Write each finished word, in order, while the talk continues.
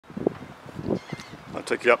I'll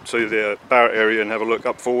take you up to the bow area and have a look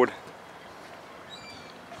up forward.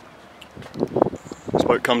 This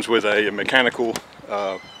boat comes with a mechanical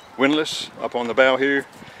windlass up on the bow here,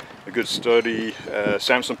 a good sturdy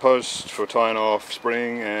Samson post for tying off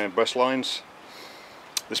spring and breast lines.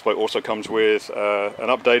 This boat also comes with an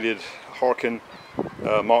updated Harkin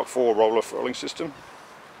Mark IV roller furling system.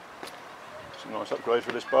 It's a nice upgrade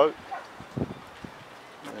for this boat.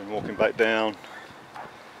 And walking back down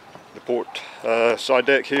the port side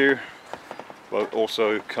deck here, boat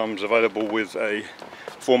also comes available with a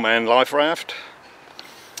 4-man life raft.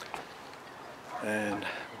 And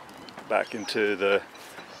back into the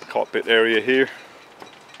cockpit area here.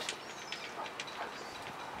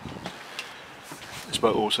 This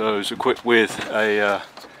boat also is equipped with a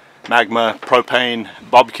Magma propane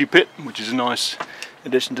barbecue pit, which is a nice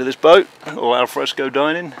addition to this boat, or al fresco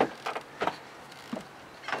dining.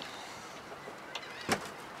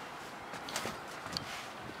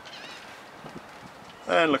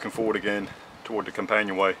 And looking forward again toward the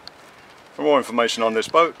companionway. For more information on this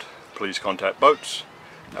boat, please contact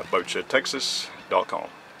boats@boatshedtexas.com.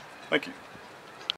 Thank you.